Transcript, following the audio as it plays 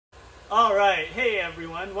All right, hey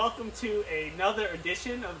everyone, welcome to another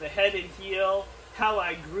edition of the Head and Heel How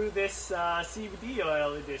I Grew This CBD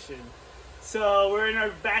Oil edition. So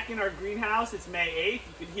we're back in our greenhouse. It's May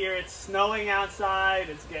 8th. You can hear it's snowing outside.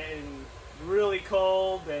 It's getting really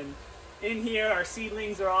cold, and in here our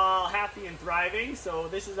seedlings are all happy and thriving. So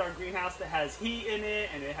this is our greenhouse that has heat in it,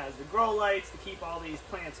 and it has the grow lights to keep all these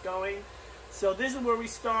plants going. So this is where we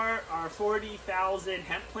start our 40,000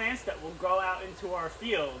 hemp plants that will grow out into our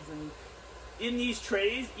fields. And in these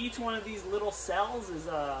trays, each one of these little cells is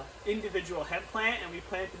a individual hemp plant, and we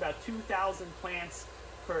plant about 2,000 plants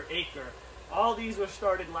per acre. All these were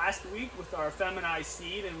started last week with our feminized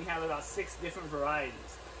seed, and we have about 6 different varieties.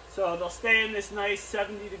 So they'll stay in this nice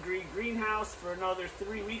 70-degree greenhouse for another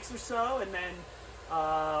 3 weeks or so, and then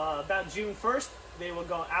about June 1st, they will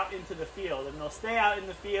go out into the field, and they'll stay out in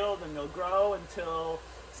the field and they'll grow until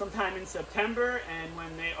sometime in September. And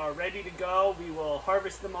when they are ready to go, we will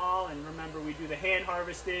harvest them all. And remember, we do the hand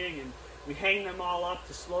harvesting, and we hang them all up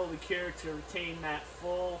to slowly cure to retain that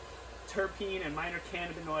full terpene and minor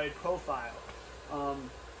cannabinoid profile.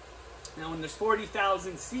 Now when there's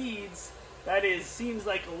 40,000 seeds, that seems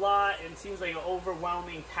like a lot and seems like an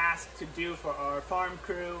overwhelming task to do for our farm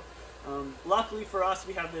crew. Luckily for us,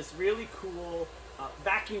 we have this really cool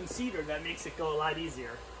vacuum seeder that makes it go a lot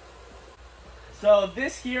easier. So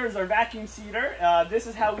this here is our vacuum seeder. This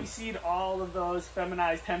is how we seed all of those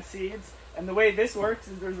feminized hemp seeds. And the way this works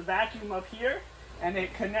is there's a vacuum up here, and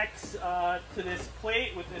it connects to this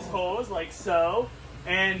plate with this hose like so.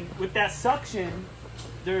 And with that suction,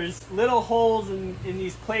 there's little holes in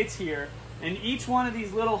these plates here. And each one of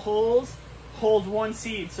these little holes holds one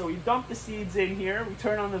seed. So we dump the seeds in here, we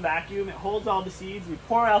turn on the vacuum, it holds all the seeds, we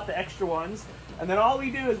pour out the extra ones, and then all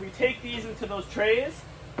we do is we take these into those trays,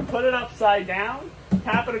 put it upside down,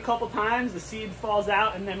 tap it a couple times, the seed falls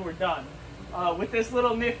out, and then we're done. With this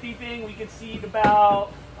little nifty thing, we could seed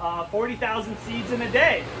about 40,000 seeds in a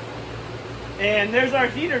day. And there's our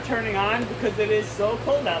heater turning on because it is so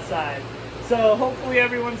cold outside. So hopefully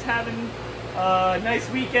everyone's having a nice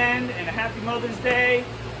weekend and a happy Mother's Day.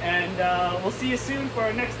 And we'll see you soon for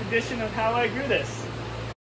our next edition of How I Grew This.